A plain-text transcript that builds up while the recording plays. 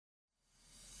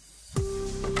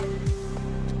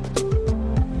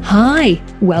Hi,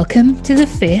 welcome to the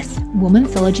 5th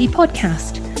Womanthology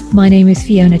podcast. My name is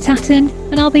Fiona Tatton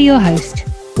and I'll be your host.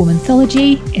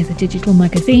 Womanthology is a digital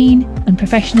magazine and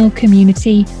professional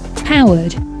community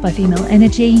powered by female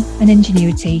energy and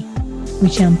ingenuity. We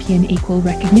champion equal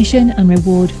recognition and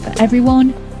reward for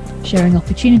everyone, sharing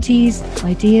opportunities,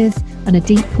 ideas, and a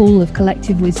deep pool of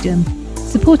collective wisdom,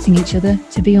 supporting each other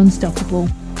to be unstoppable.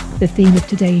 The theme of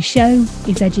today's show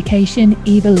is Education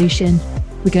Evolution.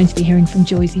 We're going to be hearing from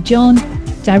Joycey John,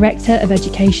 Director of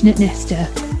Education at Nesta,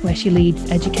 where she leads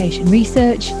education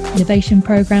research, innovation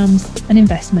programs, and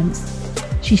investments.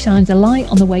 She shines a light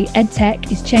on the way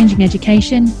EdTech is changing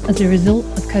education as a result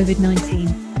of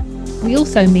COVID-19. We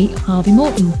also meet Harvey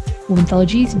Morton,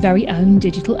 Womanthology's very own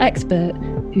digital expert,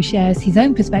 who shares his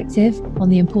own perspective on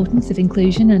the importance of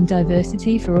inclusion and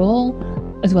diversity for all,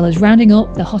 as well as rounding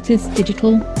up the hottest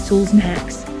digital tools and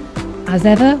hacks. As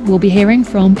ever, we'll be hearing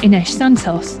from Inesh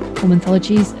Santos,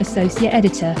 Womanthology's Associate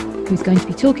Editor, who's going to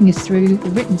be talking us through the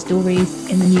written stories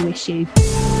in the new issue.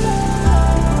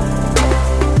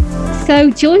 So,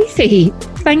 Joycey,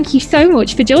 thank you so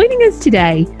much for joining us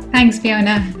today. Thanks,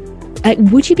 Fiona.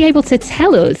 Would you be able to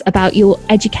tell us about your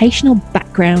educational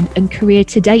background and career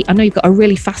to date? I know you've got a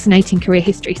really fascinating career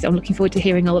history, so I'm looking forward to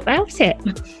hearing all about it.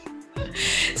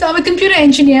 So I'm a computer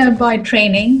engineer by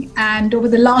training, and over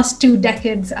the last 2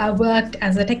 decades, I worked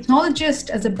as a technologist,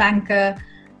 as a banker,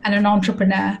 and an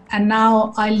entrepreneur. And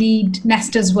now I lead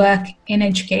Nesta's work in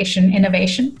education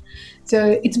innovation.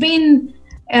 So it's been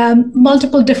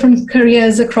multiple different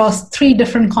careers across 3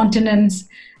 different continents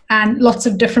and lots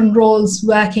of different roles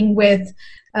working with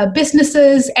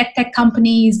businesses, edtech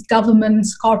companies,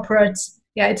 governments, corporates.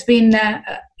 Yeah, it's been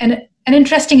an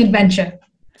interesting adventure.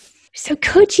 So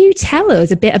could you tell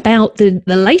us a bit about the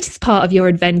latest part of your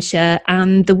adventure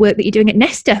and the work that you're doing at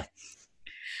Nesta?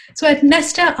 So at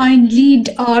Nesta, I lead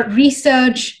our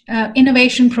research,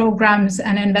 innovation programs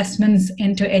and investments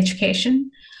into education.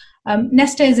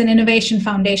 Nesta is an innovation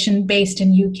foundation based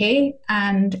in UK,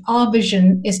 and our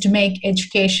vision is to make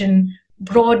education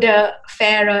broader,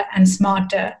 fairer and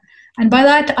smarter. And by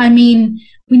that, I mean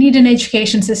we need an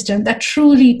education system that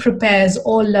truly prepares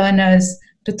all learners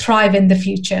to thrive in the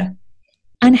future.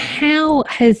 And how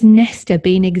has Nesta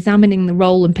been examining the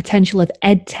role and potential of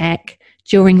EdTech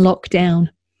during lockdown?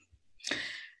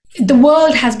 The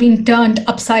world has been turned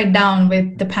upside down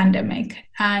with the pandemic,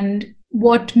 and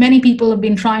what many people have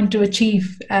been trying to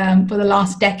achieve for the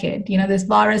last decade. This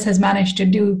virus has managed to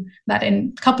do that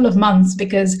in a couple of months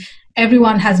because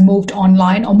everyone has moved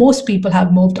online, or most people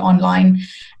have moved online,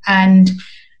 and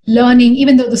learning,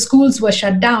 even though the schools were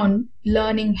shut down,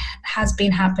 learning has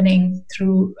been happening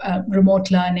through remote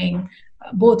learning,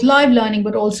 both live learning,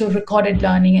 but also recorded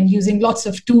learning, and using lots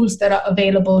of tools that are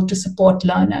available to support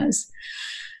learners.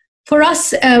 For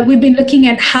us, we've been looking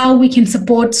at how we can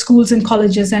support schools and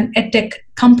colleges and edtech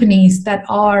companies that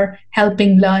are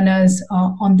helping learners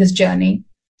on this journey.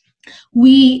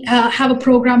 We have a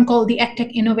program called the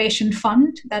EdTech Innovation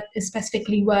Fund that is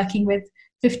specifically working with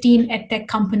 15 edtech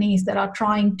companies that are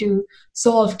trying to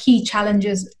solve key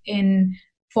challenges in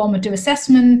formative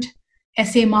assessment,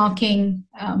 essay marking,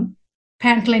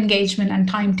 parental engagement, and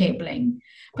timetabling.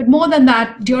 But more than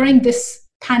that, during this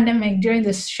pandemic, during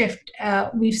this shift,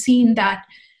 we've seen that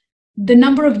the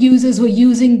number of users who are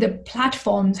using the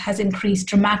platforms has increased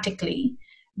dramatically,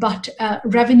 but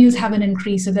revenues haven't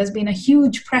increased. So there's been a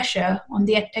huge pressure on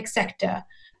the edtech sector.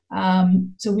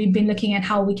 So we've been looking at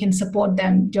how we can support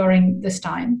them during this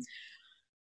time.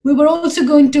 We were also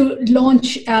going to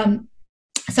launch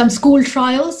some school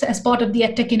trials as part of the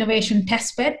EdTech Innovation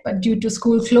Testbed, but due to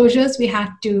school closures, we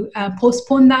had to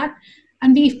postpone that.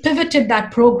 And we've pivoted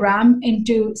that program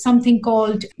into something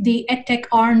called the EdTech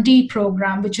R&D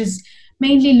program, which is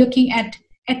mainly looking at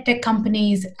EdTech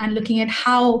companies and looking at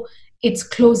how it's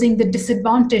closing the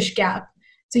disadvantage gap.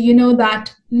 So you know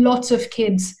that lots of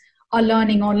kids are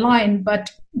learning online, but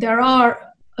there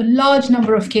are a large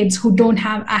number of kids who don't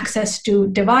have access to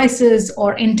devices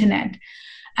or internet.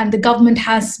 And the government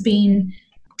has been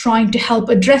trying to help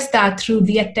address that through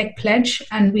the EdTech Pledge.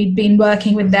 And we've been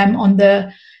working with them on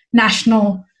the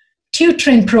national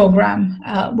tutoring program,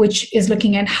 which is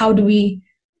looking at how do we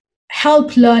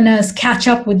help learners catch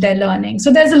up with their learning.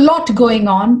 So there's a lot going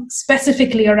on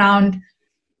specifically around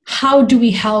how do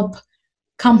we help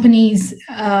companies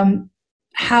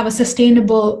have a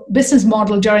sustainable business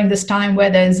model during this time where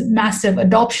there's massive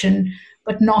adoption,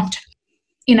 but not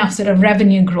enough sort of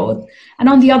revenue growth. And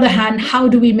on the other hand, how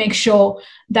do we make sure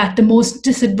that the most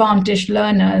disadvantaged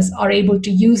learners are able to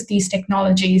use these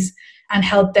technologies and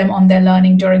help them on their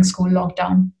learning during school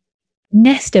lockdown?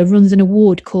 Nesta runs an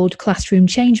award called Classroom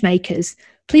Changemakers.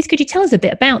 Please, could you tell us a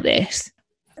bit about this?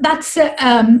 That's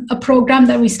a program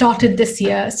that we started this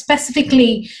year,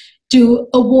 specifically to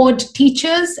award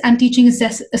teachers and teaching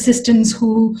assistants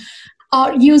who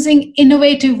are using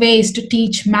innovative ways to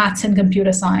teach maths and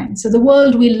computer science. So the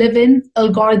world we live in,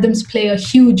 algorithms play a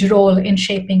huge role in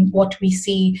shaping what we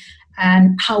see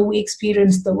and how we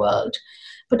experience the world.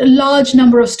 But a large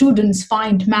number of students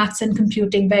find maths and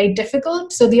computing very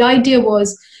difficult. So the idea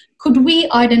was, could we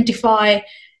identify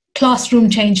classroom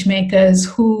change makers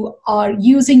who are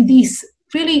using these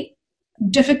really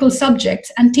difficult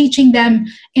subjects and teaching them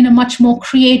in a much more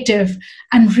creative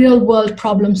and real world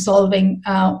problem solving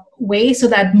way, so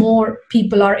that more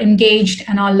people are engaged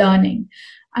and are learning.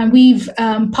 And we've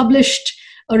published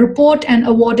a report and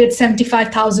awarded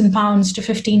 £75,000 to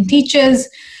 15 teachers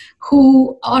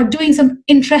who are doing some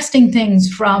interesting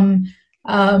things, from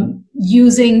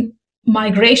using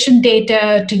migration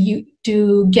data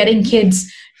to getting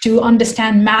kids to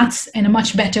understand maths in a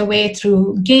much better way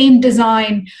through game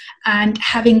design, and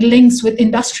having links with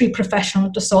industry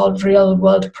professionals to solve real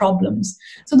world problems.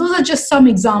 So those are just some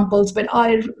examples, but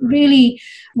I really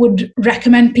would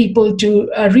recommend people to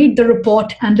read the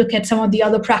report and look at some of the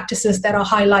other practices that are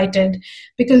highlighted,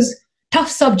 because tough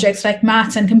subjects like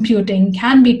maths and computing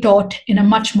can be taught in a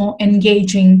much more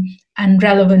engaging and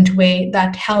relevant way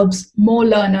that helps more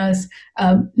learners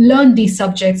learn these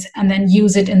subjects and then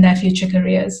use it in their future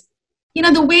careers. You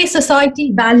know, the way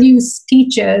society values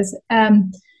teachers,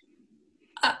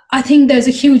 I think there's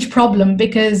a huge problem,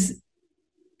 because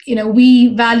you know,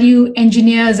 we value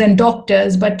engineers and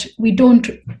doctors, but we don't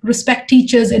respect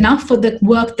teachers enough for the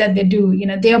work that they do. You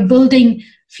know, they are building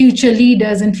future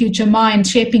leaders and future minds,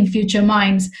 shaping future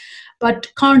minds. But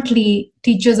currently,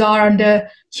 teachers are under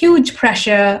huge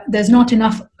pressure. There's not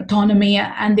enough autonomy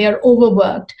and they are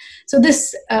overworked. So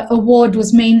this award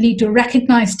was mainly to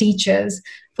recognize teachers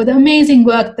for the amazing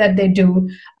work that they do.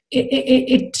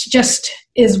 It just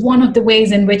is one of the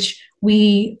ways in which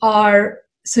we are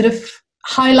sort of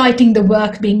highlighting the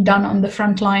work being done on the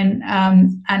front line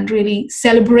and really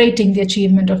celebrating the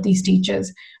achievement of these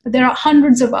teachers. But there are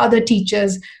hundreds of other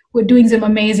teachers who are doing some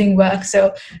amazing work.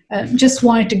 So just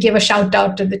wanted to give a shout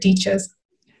out to the teachers.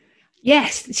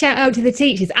 Yes, shout out to the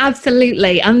teachers,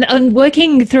 absolutely. And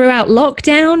working throughout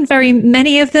lockdown, very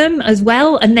many of them as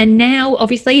well. And then now,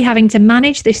 obviously, having to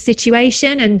manage this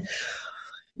situation. And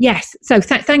yes, so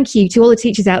thank you to all the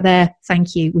teachers out there.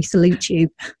 Thank you. We salute you.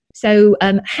 So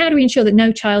how do we ensure that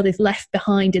no child is left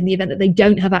behind in the event that they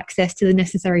don't have access to the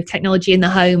necessary technology in the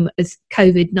home as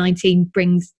COVID-19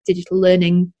 brings digital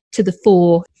learning to the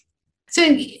fore?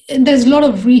 So there's a lot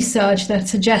of research that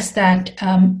suggests that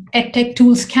EdTech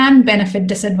tools can benefit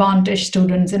disadvantaged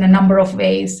students in a number of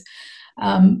ways,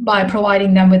 by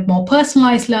providing them with more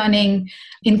personalized learning,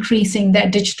 increasing their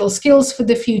digital skills for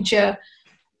the future,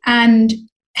 and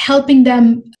helping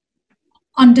them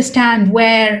understand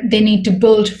where they need to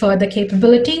build further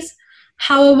capabilities.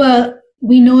 However,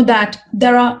 we know that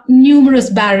there are numerous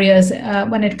barriers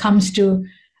when it comes to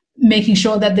making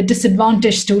sure that the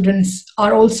disadvantaged students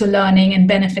are also learning and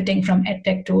benefiting from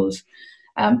EdTech tools.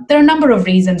 There are a number of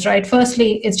reasons, right?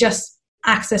 Firstly, it's just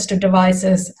access to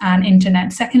devices and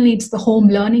internet. Secondly, it's the home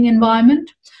learning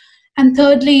environment. And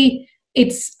thirdly,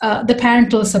 it's the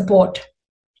parental support.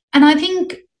 And I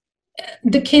think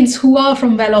the kids who are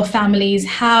from well-off families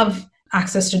have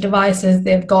access to devices.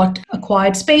 They've got a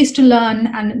quiet space to learn,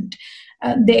 and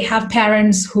they have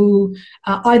parents who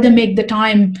either make the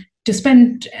time to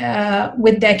spend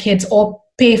with their kids or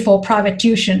pay for private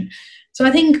tuition. So I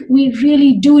think we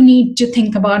really do need to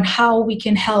think about how we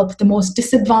can help the most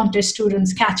disadvantaged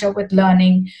students catch up with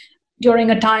learning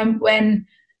during a time when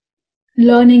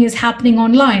learning is happening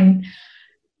online.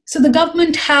 So the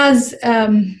government has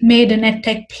made an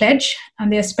EdTech pledge,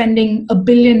 and they're spending £1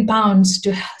 billion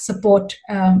to support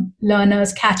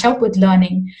learners catch up with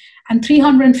learning. And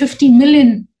 £350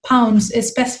 million is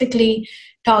specifically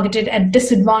targeted at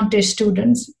disadvantaged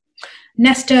students.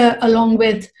 Nesta, along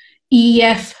with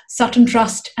EEF, Sutton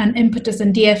Trust, and Impetus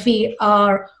and DFE,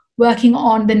 are working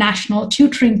on the National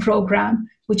Tutoring Program,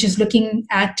 which is looking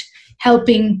at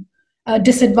helping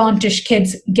disadvantaged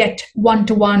kids get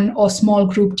one-to-one or small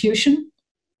group tuition.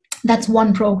 That's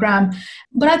one program.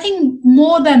 But I think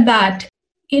more than that,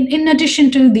 in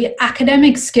addition to the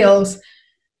academic skills,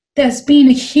 there's been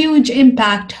a huge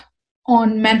impact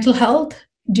on mental health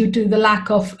due to the lack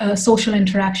of social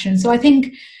interaction. So I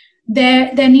think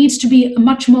there needs to be a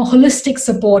much more holistic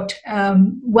support,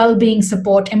 well-being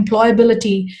support,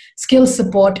 employability, skills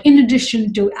support, in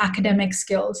addition to academic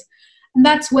skills. And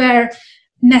that's where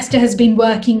Nesta has been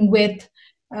working with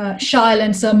Shyle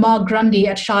and Sir Mark Grundy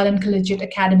at Shyle and Collegiate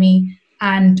Academy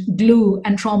and GLUE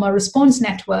and Trauma Response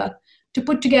Network to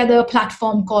put together a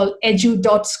platform called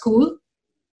edu.school,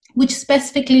 which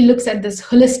specifically looks at this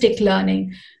holistic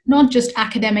learning, not just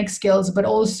academic skills, but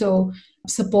also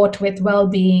support with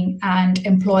well-being and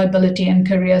employability and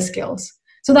career skills.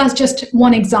 So that's just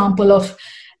one example of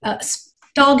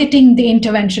targeting the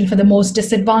intervention for the most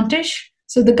disadvantaged.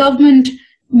 So the government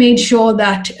made sure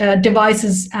that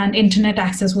devices and internet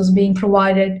access was being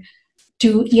provided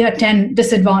to year 10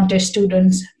 disadvantaged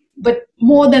students. But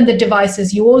more than the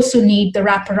devices, you also need the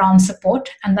wraparound support.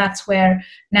 And that's where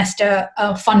Nesta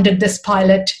funded this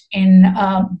pilot in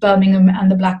Birmingham and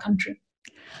the Black Country.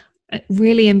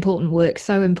 Really important work,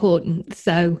 so important.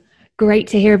 So great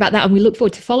to hear about that. And we look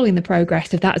forward to following the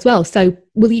progress of that as well. So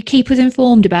will you keep us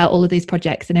informed about all of these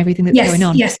projects and everything that's going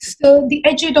on? Yes. So the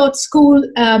edu.school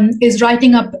is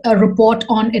writing up a report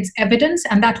on its evidence,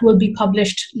 and that will be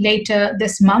published later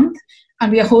this month.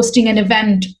 And we are hosting an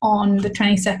event on the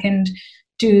 22nd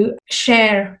to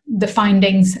share the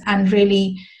findings and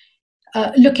really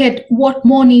look at what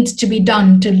more needs to be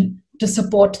done to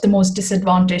support the most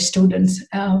disadvantaged students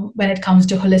when it comes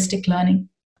to holistic learning.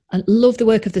 I love the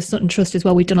work of the Sutton Trust as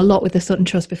well. We've done a lot with the Sutton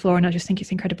Trust before, and I just think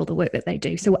it's incredible the work that they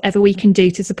do. So whatever we can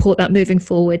do to support that moving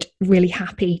forward, really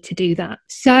happy to do that.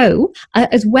 So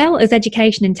as well as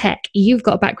education and tech, you've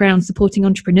got a background supporting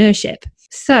entrepreneurship.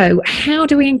 So how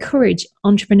do we encourage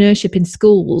entrepreneurship in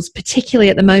schools, particularly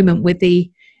at the moment with the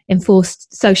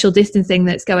enforced social distancing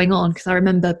that's going on? Because I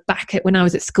remember back when I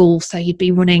was at school, so you'd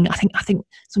be running, I think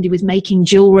somebody was making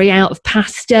jewellery out of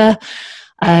pasta.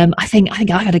 I think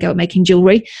I had to go at making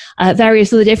jewellery,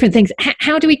 various other different things.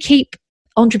 How do we keep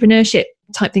entrepreneurship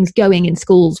type things going in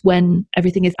schools when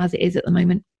everything is as it is at the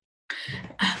moment?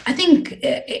 I think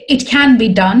it can be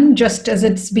done, just as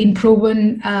it's been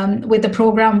proven with the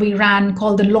program we ran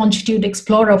called the Longitude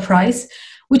Explorer Prize,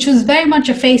 which was very much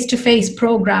a face-to-face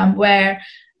program where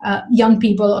young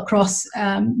people across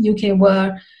UK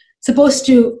were supposed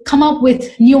to come up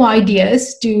with new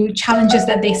ideas to challenges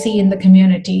that they see in the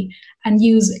community and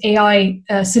use AI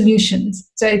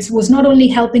solutions. So it was not only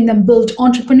helping them build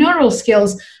entrepreneurial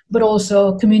skills, but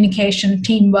also communication,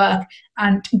 teamwork,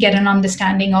 and get an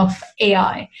understanding of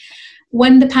AI.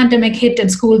 When the pandemic hit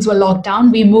and schools were locked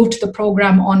down, we moved the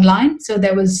program online. So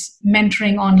there was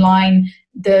mentoring online,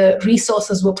 the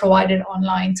resources were provided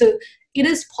online. So it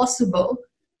is possible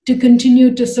to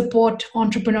continue to support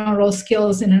entrepreneurial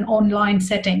skills in an online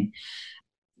setting.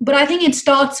 But I think it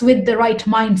starts with the right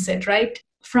mindset, right?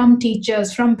 From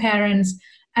teachers, from parents,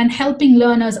 and helping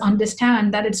learners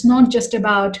understand that it's not just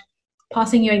about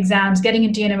passing your exams, getting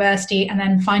into university, and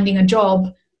then finding a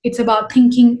job. It's about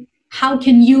thinking, how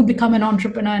can you become an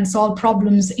entrepreneur and solve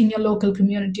problems in your local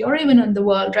community or even in the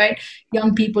world, right?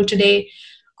 Young people today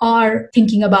are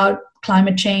thinking about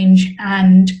climate change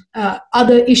and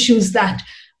other issues that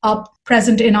are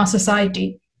present in our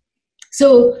society.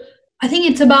 So I think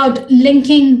it's about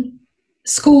linking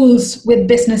schools with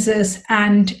businesses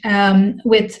and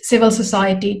with civil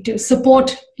society to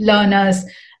support learners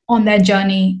on their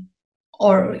journey,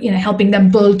 or helping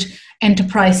them build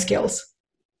enterprise skills.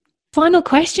 Final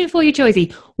question for you,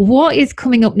 Joyce. What is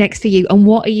coming up next for you and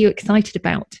what are you excited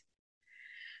about?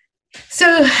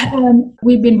 So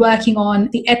we've been working on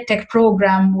the EdTech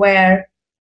program where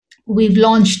we've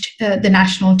launched the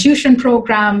National Tuition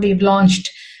Program. We've launched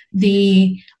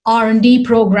the R&D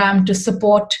program to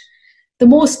support the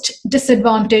most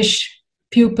disadvantaged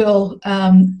pupil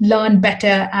learn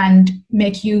better and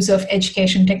make use of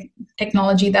education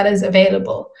technology that is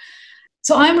available.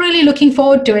 So I'm really looking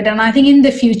forward to it. And I think in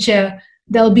the future,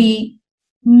 there'll be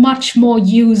much more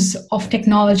use of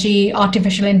technology,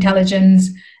 artificial intelligence,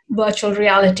 virtual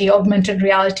reality, augmented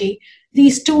reality.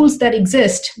 These tools that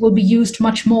exist will be used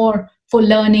much more for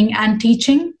learning and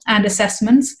teaching and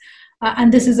assessments.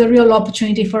 And this is a real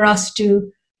opportunity for us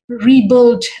to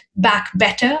rebuild back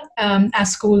better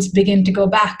as schools begin to go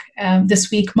back this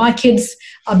week. My kids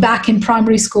are back in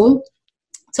primary school.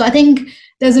 So I think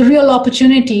there's a real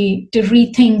opportunity to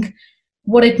rethink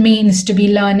what it means to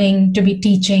be learning, to be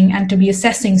teaching, and to be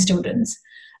assessing students,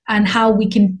 and how we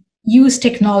can use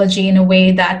technology in a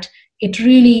way that it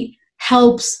really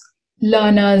helps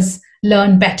learners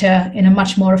learn better in a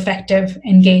much more effective,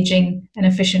 engaging, and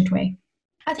efficient way.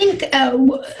 I think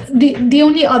the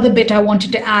only other bit I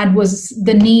wanted to add was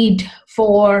the need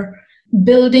for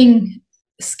building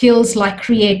skills like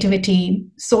creativity,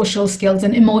 social skills,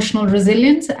 and emotional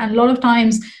resilience. And a lot of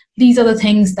times, these are the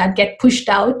things that get pushed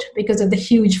out because of the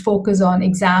huge focus on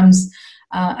exams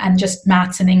and just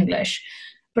maths and English.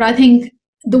 But I think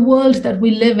the world that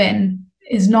we live in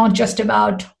is not just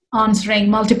about answering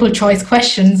multiple choice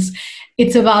questions.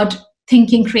 It's about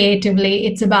thinking creatively.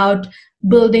 It's about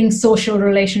building social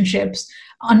relationships,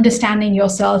 understanding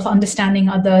yourself, understanding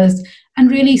others,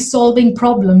 and really solving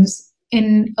problems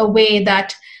in a way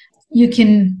that you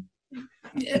can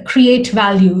create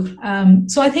value.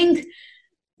 So I think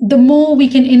the more we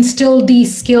can instill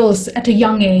these skills at a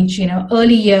young age,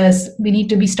 early years, we need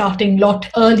to be starting a lot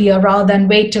earlier rather than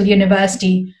wait till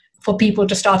university for people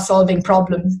to start solving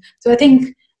problems. So I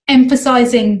think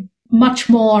emphasizing much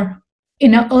more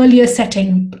in an earlier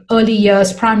setting, early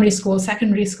years, primary school,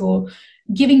 secondary school,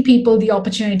 giving people the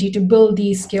opportunity to build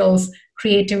these skills,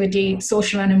 creativity,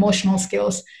 social and emotional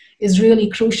skills, is really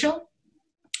crucial.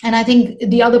 And I think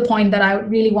the other point that I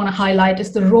really want to highlight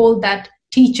is the role that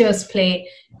teachers play,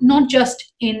 not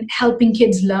just in helping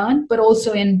kids learn, but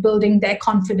also in building their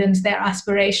confidence, their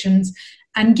aspirations,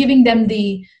 and giving them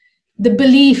the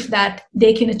belief that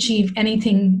they can achieve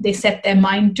anything they set their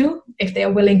mind to if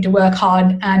they're willing to work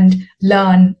hard and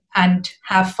learn and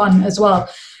have fun as well.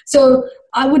 So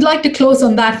I would like to close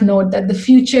on that note, that the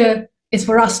future is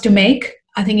for us to make.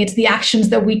 I think it's the actions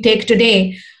that we take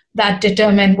today that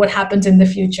determine what happens in the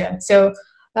future. So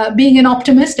being an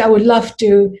optimist, I would love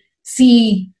to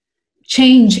see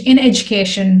change in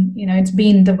education. It's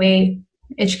been the way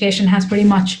education has pretty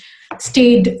much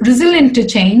stayed resilient to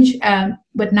change,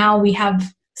 but now we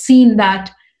have seen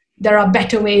that there are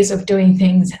better ways of doing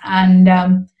things. And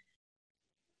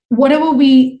whatever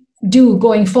we do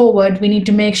going forward, we need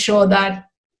to make sure that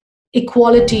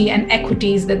equality and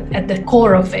equity is at the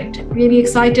core of it. Really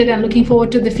excited and looking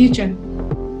forward to the future.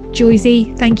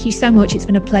 Joyzy, thank you so much. It's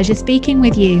been a pleasure speaking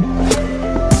with you.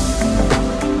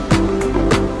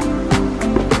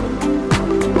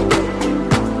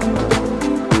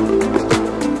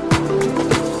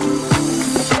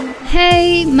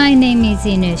 Hey, my name is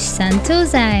Ines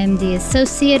Santos. I am the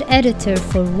Associate Editor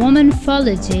for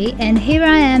Womanthology, and here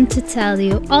I am to tell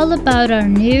you all about our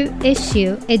new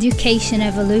issue, Education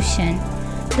Evolution.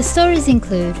 The stories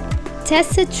include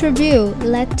Tessa Tribune,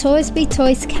 Let Toys Be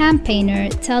Toys campaigner,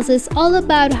 tells us all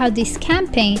about how this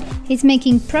campaign is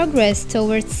making progress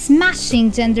towards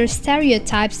smashing gender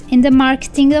stereotypes in the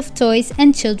marketing of toys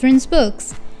and children's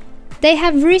books. They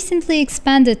have recently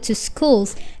expanded to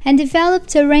schools and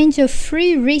developed a range of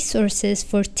free resources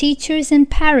for teachers and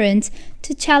parents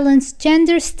to challenge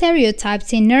gender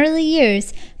stereotypes in early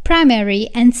years, primary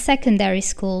and secondary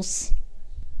schools.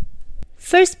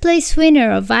 First place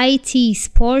winner of IET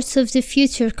Sports of the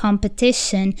Future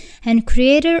competition and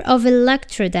creator of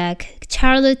Electrodeck,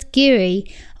 Charlotte Geary,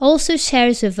 also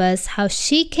shares with us how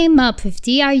she came up with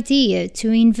the idea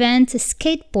to invent a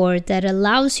skateboard that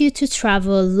allows you to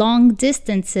travel long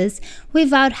distances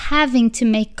without having to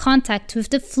make contact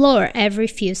with the floor every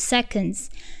few seconds.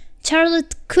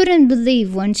 Charlotte couldn't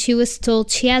believe when she was told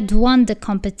she had won the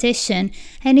competition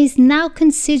and is now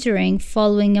considering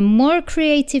following a more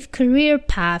creative career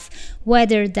path,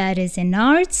 whether that is in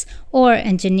arts or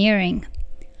engineering.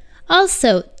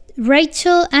 Also,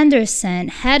 Rachel Anderson,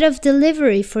 head of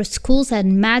delivery for schools at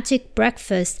Magic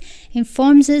Breakfast,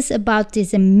 informs us about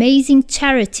this amazing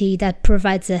charity that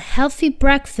provides a healthy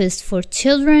breakfast for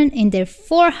children in their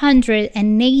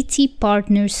 480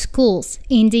 partner schools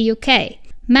in the UK.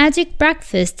 Magic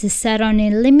Breakfast is set on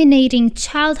eliminating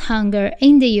child hunger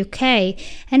in the UK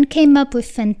and came up with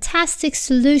fantastic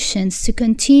solutions to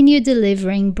continue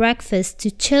delivering breakfast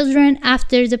to children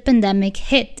after the pandemic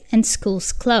hit and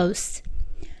schools closed.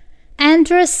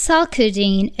 Andra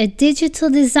Salkerdine, a digital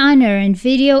designer and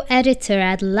video editor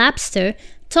at Labster,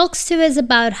 talks to us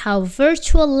about how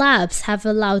virtual labs have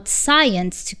allowed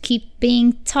science to keep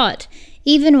being taught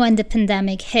even when the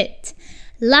pandemic hit.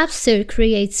 Labster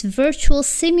creates virtual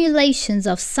simulations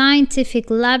of scientific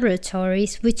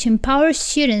laboratories which empower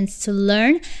students to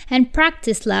learn and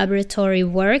practice laboratory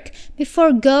work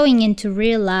before going into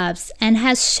real labs, and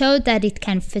has showed that it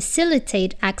can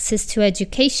facilitate access to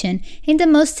education in the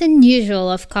most unusual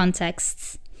of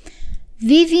contexts.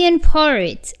 Vivian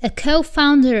Porritt, a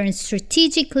co-founder and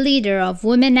strategic leader of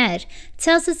WomenEd,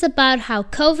 tells us about how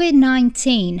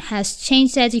COVID-19 has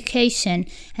changed education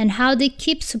and how they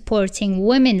keep supporting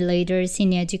women leaders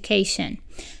in education.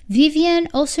 Vivian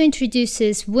also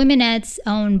introduces WomenEd's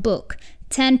own book,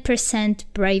 10%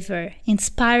 Braver,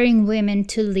 Inspiring Women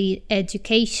to Lead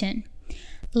Education.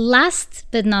 Last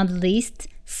but not least,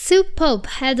 Sue Pope,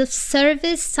 Head of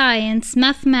Service, Science,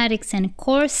 Mathematics and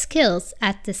Core Skills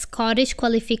at the Scottish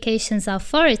Qualifications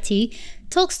Authority,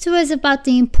 talks to us about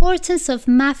the importance of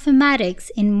mathematics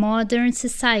in modern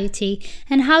society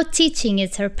and how teaching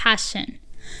is her passion.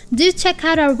 Do check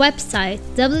out our website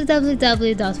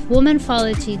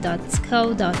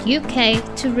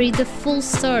www.womanthology.co.uk to read the full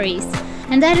stories.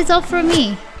 And that is all from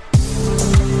me.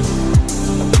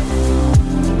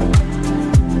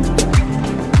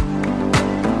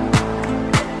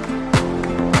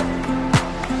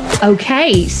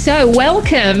 Okay, so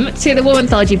welcome to the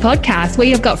Womanthology podcast.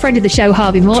 We have got friend of the show,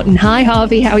 Harvey Morton. Hi,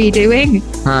 Harvey. How are you doing?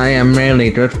 Hi, I'm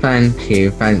really good, thank you.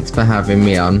 Thanks for having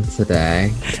me on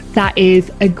today. That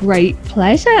is a great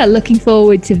pleasure. Looking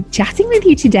forward to chatting with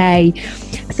you today.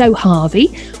 So, Harvey,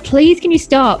 please can you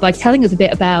start by telling us a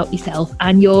bit about yourself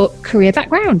and your career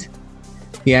background?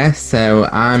 Yes, so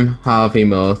I'm Harvey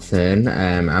Morton.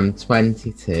 I'm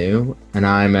 22 and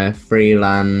I'm a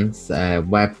freelance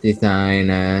web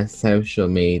designer, social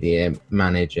media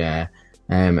manager,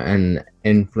 and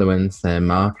influencer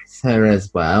marketer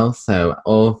as well. So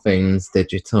all things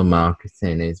digital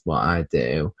marketing is what I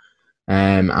do.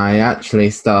 I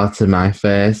actually started my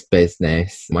first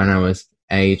business when I was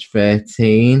age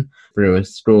 13 through a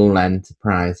school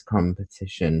enterprise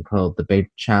competition called the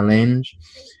Big Challenge,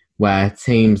 where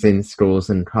teams in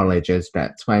schools and colleges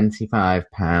get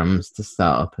 £25 to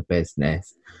start up a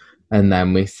business. And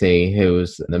then we see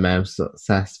who's the most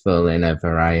successful in a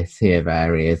variety of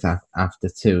areas after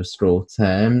 2 school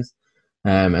terms.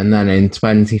 And then in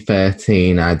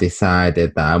 2013, I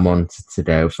decided that I wanted to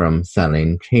go from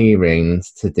selling key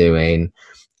rings to doing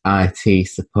IT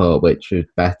support, which was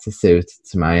better suited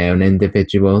to my own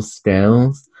individual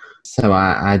skills. So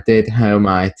I did home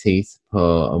IT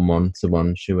support and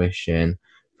one-to-one tuition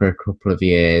for a couple of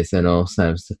years, and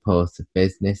also supported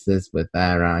businesses with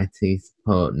their IT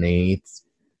support needs.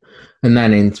 And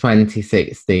then in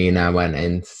 2016, I went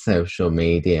into social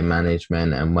media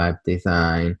management and web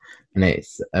design, and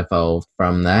it's evolved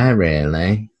from there,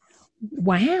 really.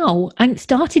 Wow, and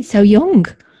started so young.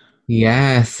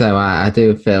 Yeah, so I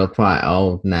do feel quite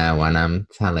old now when I'm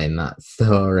telling that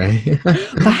story.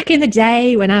 Back in the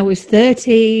day when I was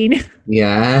 13.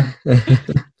 Yeah.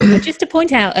 Just to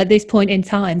point out at this point in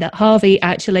time that Harvey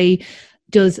actually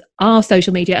does our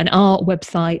social media and our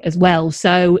website as well.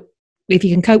 So if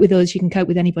you can cope with us, you can cope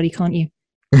with anybody, can't you?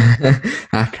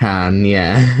 I can,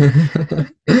 yeah.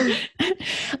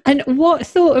 And what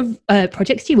sort of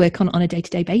projects do you work on a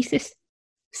day-to-day basis?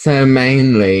 So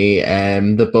mainly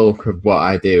the bulk of what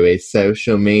I do is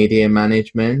social media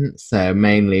management, so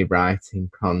mainly writing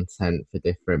content for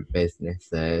different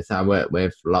businesses. I work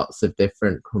with lots of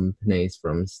different companies,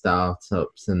 from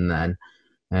startups and then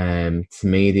to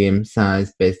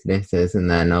medium-sized businesses,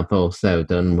 and then I've also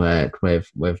done work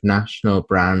with national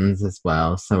brands as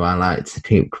well, so I like to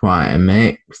keep quite a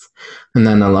mix. And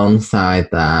then alongside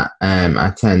that,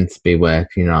 I tend to be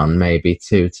working on maybe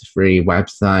 2 to 3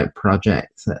 website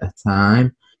projects at a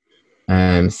time.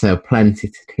 So plenty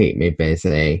to keep me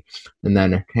busy, and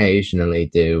then occasionally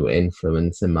do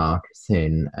influencer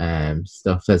marketing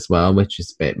stuff as well, which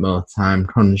is a bit more time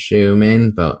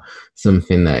consuming, but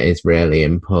something that is really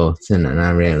important, and I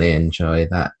really enjoy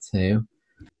that too.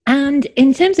 And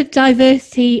in terms of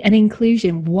diversity and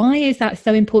inclusion, why is that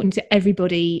so important to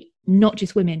everybody, not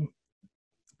just women?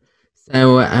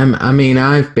 So, I mean,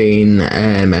 I've been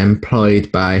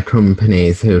employed by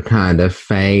companies who kind of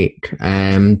fake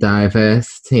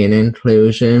diversity and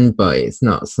inclusion, but it's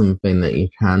not something that you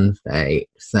can fake.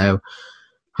 So,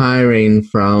 hiring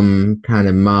from kind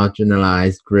of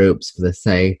marginalised groups for the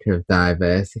sake of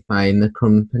diversifying the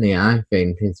company, I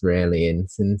think, is really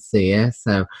insincere.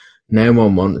 So, no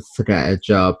one wants to get a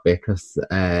job because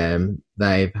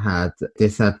they've had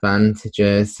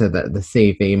disadvantages, so that the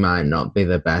CV might not be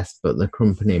the best, but the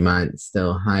company might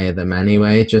still hire them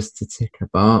anyway, just to tick a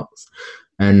box.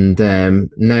 And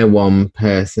no one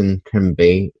person can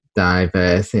be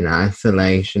diverse in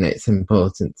isolation. It's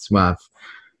important to have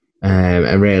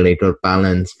a really good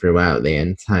balance throughout the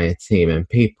entire team, and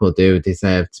people do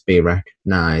deserve to be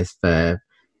recognised for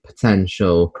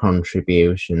potential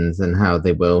contributions and how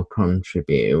they will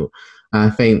contribute.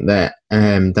 I think that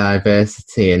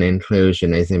diversity and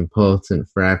inclusion is important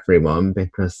for everyone,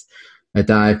 because a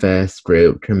diverse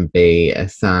group can be a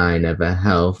sign of a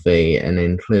healthy and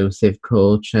inclusive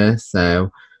culture.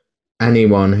 So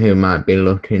anyone who might be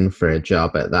looking for a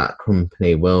job at that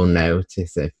company will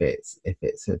notice if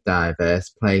it's a diverse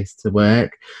place to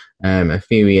work. A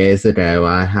few years ago,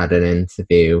 I had an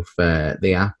interview for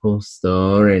the Apple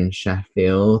Store in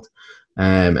Sheffield,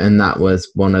 and that was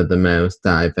one of the most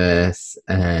diverse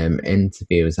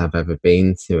interviews I've ever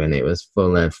been to, and it was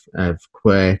full of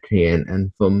quirky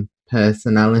and fun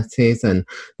personalities, and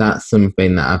that's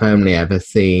something that I've only ever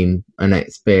seen and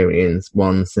experienced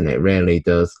once, and it really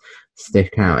does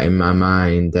stick out in my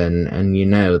mind, and you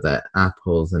know that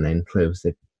Apple's an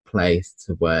inclusive place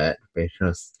to work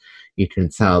because you can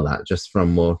tell that just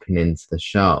from walking into the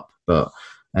shop. But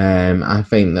I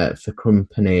think that for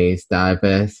companies,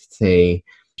 diversity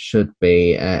should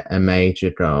be a major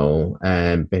goal,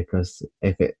 because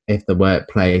if the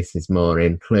workplace is more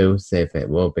inclusive, it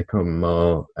will become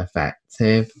more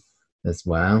effective as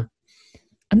well.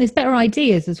 And there's better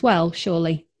ideas as well,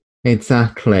 surely.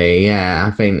 Exactly, yeah.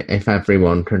 I think if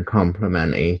everyone can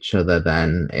complement each other,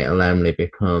 then it'll only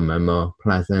become a more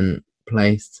pleasant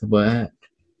place to work.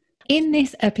 In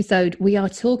this episode, we are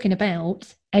talking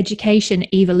about education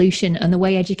evolution and the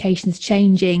way education's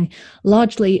changing,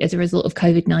 largely as a result of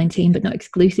COVID-19, but not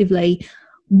exclusively.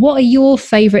 What are your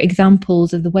favourite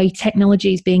examples of the way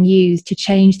technology is being used to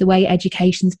change the way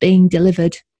education's being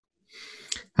delivered?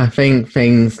 I think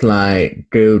things like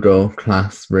Google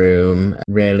Classroom,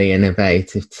 really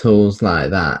innovative tools like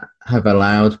that, have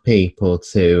allowed people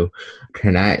to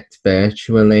connect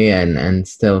virtually and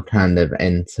still kind of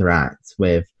interact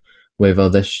with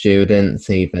other students,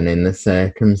 even in the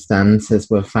circumstances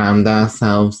we've found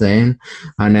ourselves in.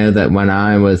 I know that when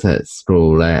I was at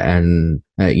school and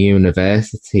at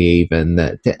university even,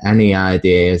 that any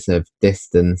ideas of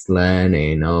distance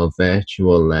learning or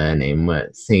virtual learning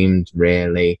seemed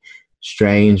really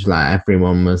strange. Like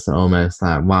everyone was almost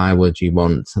like, why would you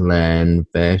want to learn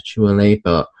virtually?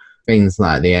 But things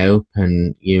like the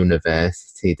Open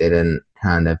University didn't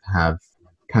kind of have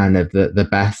the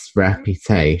best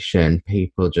reputation.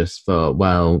 People just thought,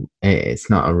 well, it's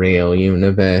not a real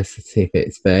university if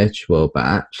it's virtual. But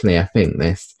actually, I think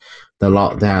the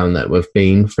lockdown that we've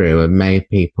been through have made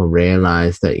people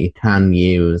realise that you can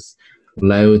use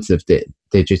loads of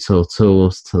digital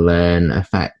tools to learn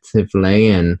effectively,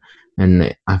 and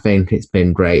I think it's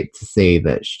been great to see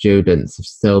that students have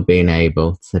still been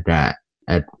able to get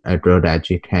a good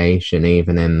education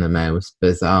even in the most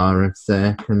bizarre of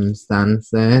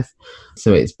circumstances.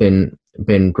 So it's been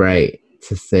great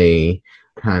to see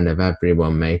kind of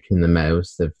everyone making the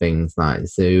most of things like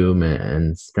Zoom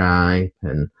and Skype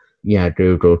and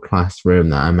Google Classroom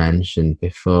that I mentioned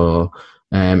before.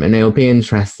 And it'll be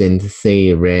interesting to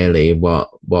see really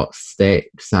what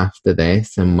sticks after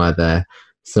this, and whether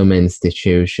some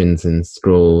institutions and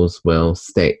schools will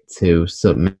stick to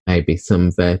maybe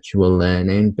some virtual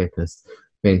learning, because I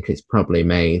think it's probably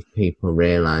made people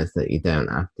realise that you don't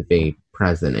have to be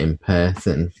present in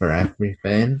person for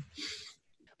everything.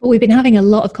 Well, we've been having a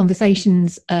lot of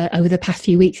conversations over the past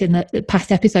few weeks in the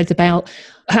past episodes about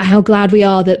how glad we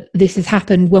are that this has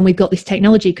happened when we've got this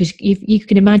technology, because you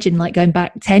can imagine, like, going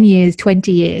back 10 years,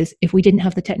 20 years, if we didn't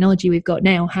have the technology we've got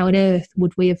now, how on earth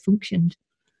would we have functioned?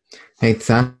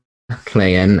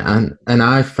 Exactly, and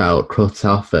I felt cut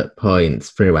off at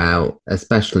points throughout,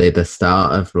 especially the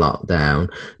start of lockdown,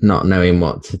 not knowing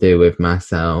what to do with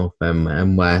myself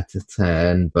and where to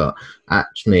turn. But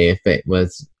actually, if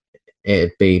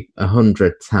it'd be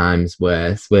 100 times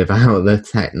worse without the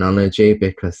technology,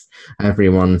 because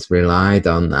everyone's relied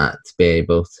on that to be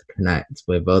able to connect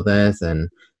with others and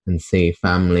see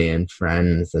family and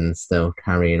friends and still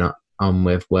carrying on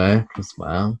with work as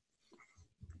well.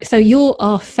 So you're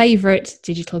our favourite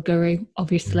digital guru,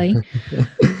 obviously.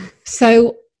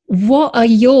 So what are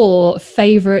your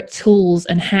favourite tools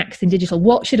and hacks in digital?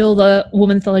 What should all the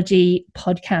Womanthology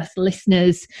podcast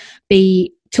listeners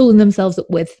be tooling themselves up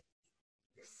with?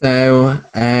 So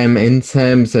in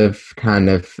terms of kind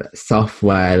of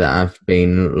software that I've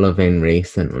been loving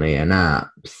recently and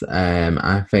apps,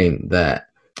 I think that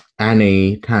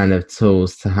any kind of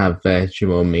tools to have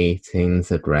virtual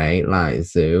meetings are great, like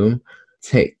Zoom.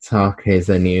 TikTok is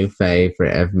a new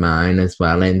favourite of mine as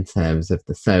well in terms of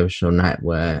the social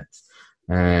networks.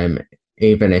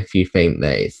 Even if you think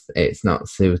that it's not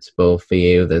suitable for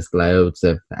you, there's loads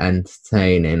of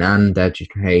entertaining and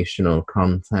educational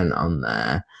content on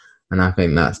there. And I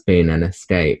think that's been an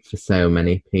escape for so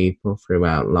many people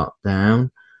throughout lockdown.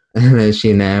 And as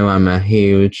you know, I'm a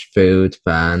huge food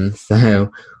fan,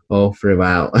 so all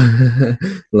throughout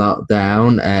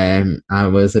lockdown, I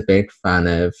was a big fan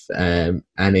of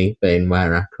anything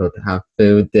where I could have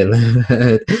food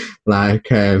delivered, like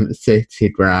City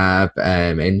Grab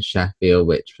in Sheffield,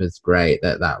 which was great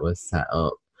that was set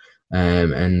up,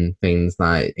 and things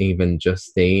like even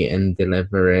Just Eat and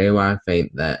Deliveroo. I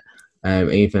think that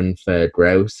even for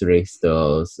grocery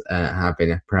stores,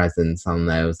 having a presence on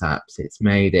those apps, it's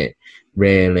made it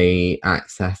really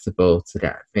accessible to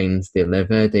get things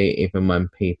delivered, even when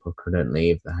people couldn't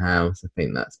leave the house. I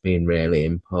think that's been really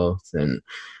important.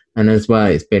 And as well,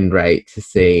 it's been great to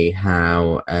see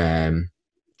how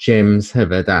gyms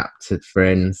have adapted, for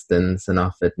instance, and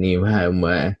offered new home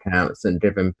workouts and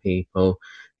given people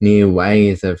new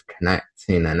ways of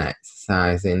connecting and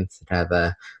exercising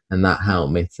together. And that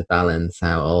helped me to balance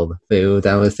out all the food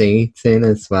I was eating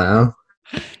as well.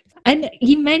 And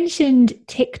you mentioned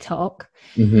TikTok.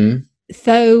 Mm-hmm.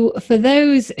 So for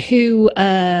those who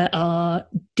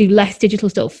do less digital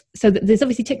stuff, so there's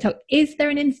obviously TikTok. Is there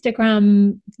an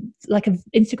Instagram, like an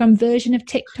Instagram version of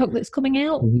TikTok that's coming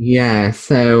out? Yeah,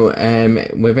 so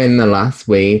within the last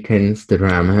week,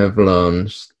 Instagram have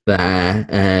launched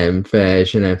their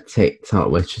version of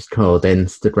TikTok, which is called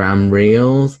Instagram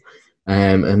Reels.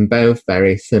 And both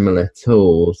very similar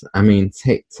tools. I mean,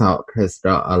 TikTok has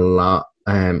got a lot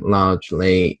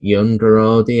largely younger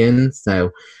audience,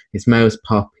 so it's most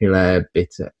popular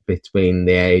between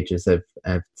the ages of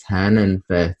 10 and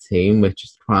 13, which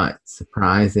is quite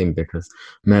surprising because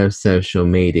most social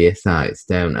media sites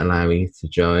don't allow you to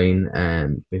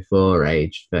join before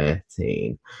age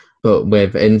 13. But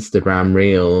with Instagram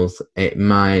Reels, it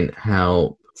might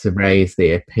help to raise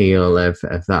the appeal of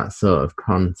that sort of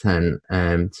content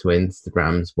to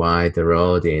Instagram's wider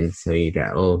audience, so you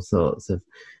get all sorts of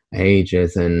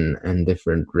ages and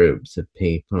different groups of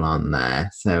people on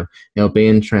there. So it'll be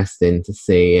interesting to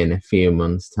see in a few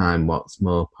months' time what's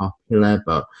more popular,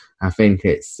 but I think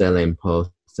it's still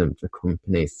important for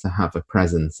companies to have a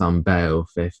presence on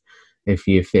both if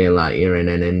you feel like you're in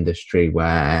an industry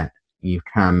where you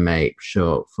can make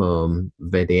short form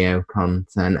video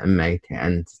content and make it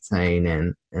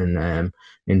entertaining and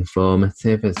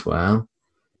informative as well.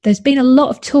 There's been a lot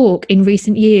of talk in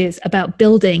recent years about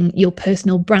building your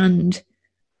personal brand.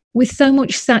 With so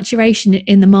much saturation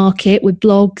in the market with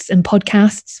blogs and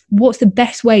podcasts, what's the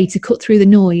best way to cut through the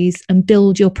noise and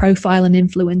build your profile and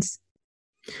influence?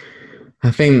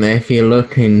 I think that if you're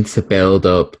looking to build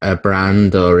up a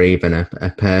brand or even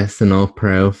a personal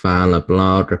profile, a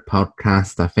blog, a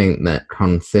podcast, I think that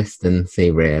consistency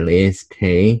really is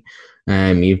key.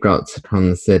 You've got to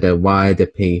consider, why do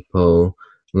people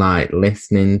like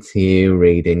listening to you,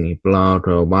 reading your blog,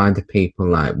 or why do people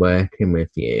like working with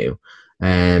you?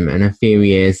 And a few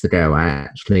years ago, I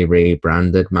actually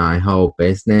rebranded my whole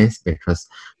business because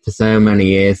for so many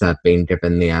years I've been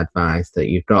given the advice that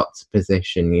you've got to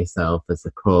position yourself as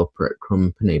a corporate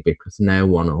company because no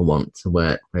one will want to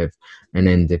work with an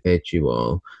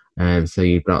individual. So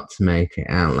you've got to make it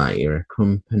out like you're a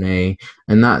company.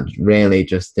 And that really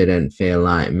just didn't feel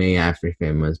like me.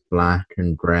 Everything was black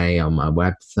and grey on my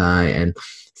website. And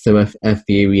so a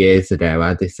few years ago,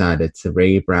 I decided to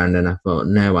rebrand, and I thought,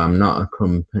 no, I'm not a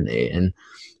company.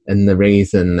 And the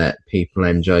reason that people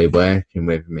enjoy working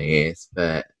with me is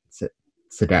to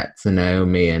get to know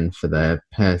me and for the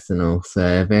personal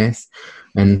service.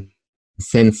 And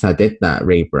since I did that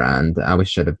rebrand, I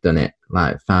should have done it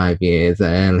like 5 years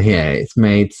earlier. It's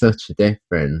made such a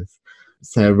difference.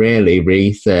 So really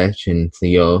research into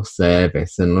your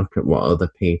service and look at what other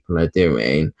people are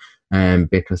doing,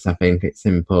 because I think it's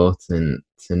important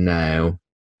to know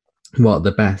what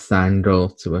the best angle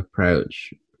to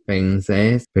approach things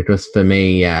is. Because for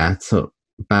me, I took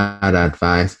bad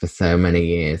advice for so many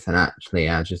years, and actually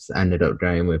I just ended up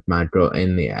going with my gut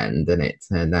in the end, and it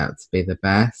turned out to be the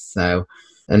best. So,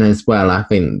 and as well, I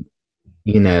think,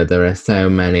 there are so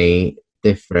many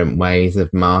different ways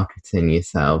of marketing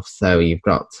yourself, so you've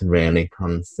got to really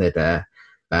consider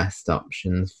best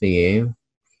options for you.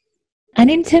 And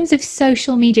in terms of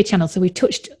social media channels, so we've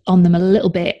touched on them a little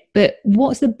bit, but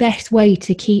what's the best way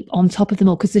to keep on top of them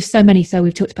all? Because there's so many. So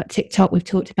we've talked about TikTok, we've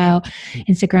talked about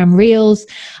Instagram Reels.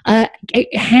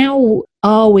 How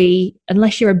are we,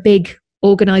 unless you're a big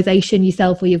organization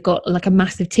yourself or you've got like a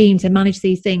massive team to manage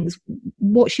these things,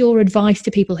 what's your advice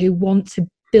to people who want to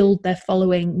build their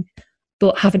following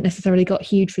but haven't necessarily got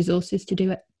huge resources to do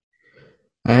it?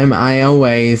 I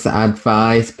always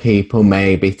advise people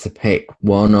maybe to pick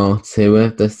one or two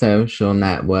of the social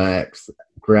networks,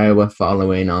 grow a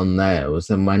following on those,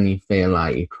 and when you feel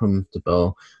like you're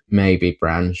comfortable, maybe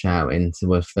branch out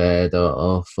into a third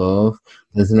or fourth.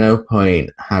 There's no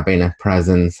point having a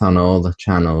presence on all the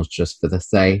channels just for the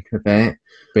sake of it.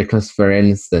 Because, for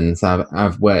instance,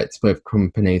 I've worked with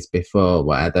companies before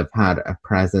where they've had a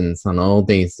presence on all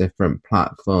these different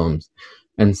platforms,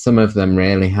 and some of them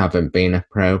really haven't been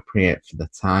appropriate for the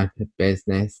type of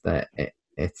business that it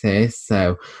is.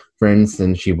 So, for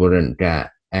instance, you wouldn't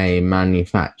get a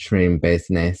manufacturing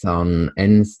business on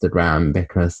Instagram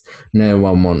because no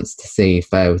one wants to see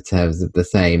photos of the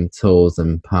same tools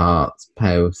and parts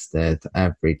posted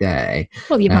every day.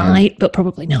 Well, you might, but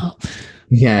probably not.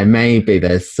 Yeah, maybe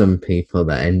there's some people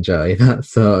that enjoy that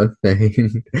sort of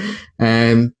thing.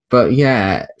 But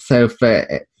yeah, so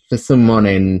for for someone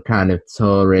in kind of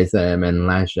tourism and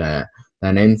leisure,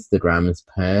 then Instagram's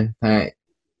perfect.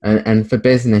 And for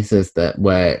businesses that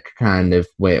work kind of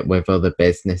with other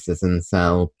businesses and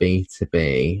sell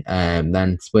B2B,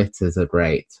 then Twitter's a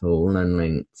great tool, and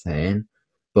LinkedIn.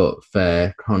 But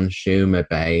for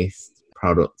consumer-based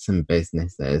products and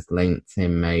businesses,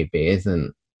 LinkedIn maybe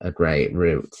isn't a great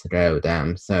route to go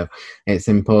down. So it's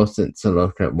important to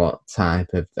look at what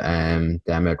type of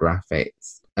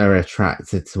demographics are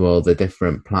attracted to all the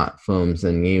different platforms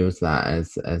and use that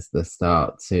as the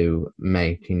start to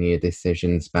making your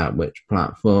decisions about which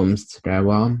platforms to go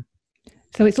on.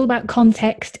 So it's all about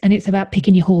context, and it's about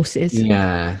picking your horses.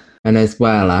 Yeah. And as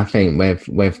well, I think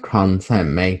with content,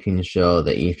 making sure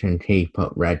that you can keep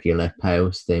up regular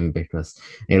posting, because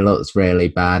it looks really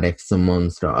bad if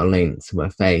someone's got a link to a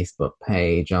Facebook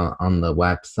page on the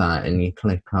website and you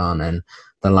click on and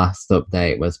the last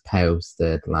update was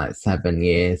posted like 7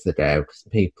 years ago, because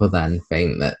people then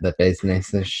think that the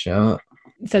business is shut.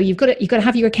 So you've got to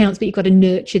have your accounts, but you've got to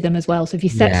nurture them as well. So if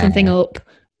you set something up,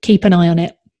 keep an eye on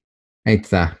it.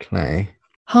 Exactly.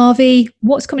 Harvey,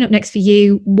 what's coming up next for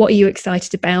you? What are you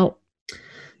excited about?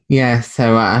 Yeah,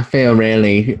 so I feel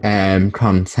really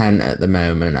content at the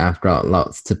moment. I've got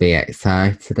lots to be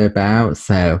excited about.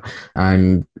 So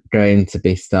I'm going to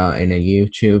be starting a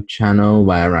YouTube channel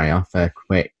where I offer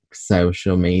quick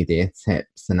social media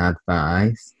tips and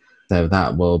advice. So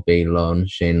that will be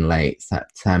launching late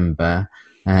September.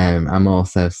 I'm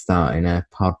also starting a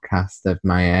podcast of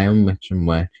my own, which I'm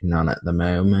working on at the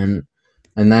moment.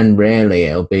 And then really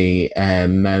it'll be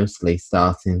mostly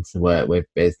starting to work with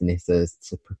businesses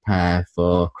to prepare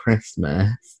for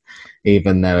Christmas.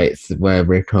 Even though we're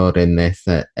recording this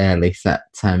at early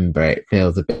September, it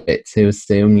feels a bit too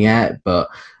soon yet, but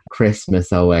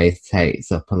Christmas always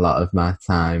takes up a lot of my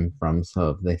time from sort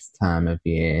of this time of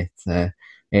year to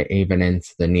even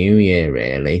into the new year,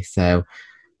 really. So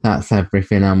that's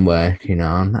everything I'm working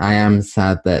on. I am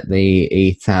sad that the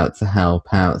Eat Out to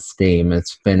Help Out scheme has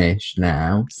finished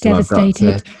now. So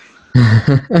Devastated.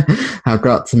 I've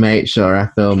got to make sure I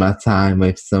fill my time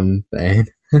with something.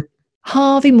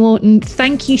 Harvey Morton,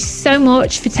 thank you so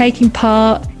much for taking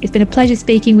part. It's been a pleasure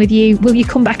speaking with you. Will you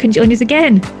come back and join us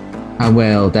again? I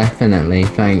will, definitely.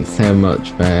 Thanks so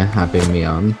much for having me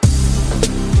on.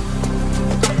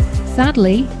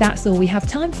 Sadly, that's all we have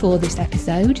time for this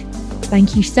episode.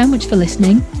 Thank you so much for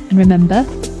listening. And remember,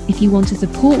 if you want to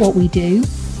support what we do,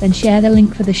 then share the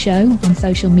link for the show on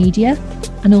social media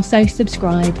and also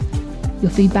subscribe.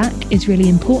 Your feedback is really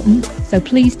important, so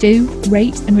please do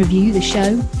rate and review the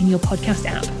show in your podcast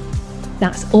app.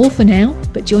 That's all for now,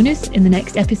 but join us in the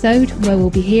next episode where we'll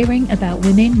be hearing about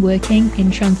women working in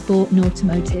transport and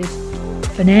automotive.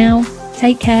 For now,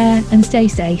 take care and stay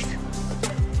safe.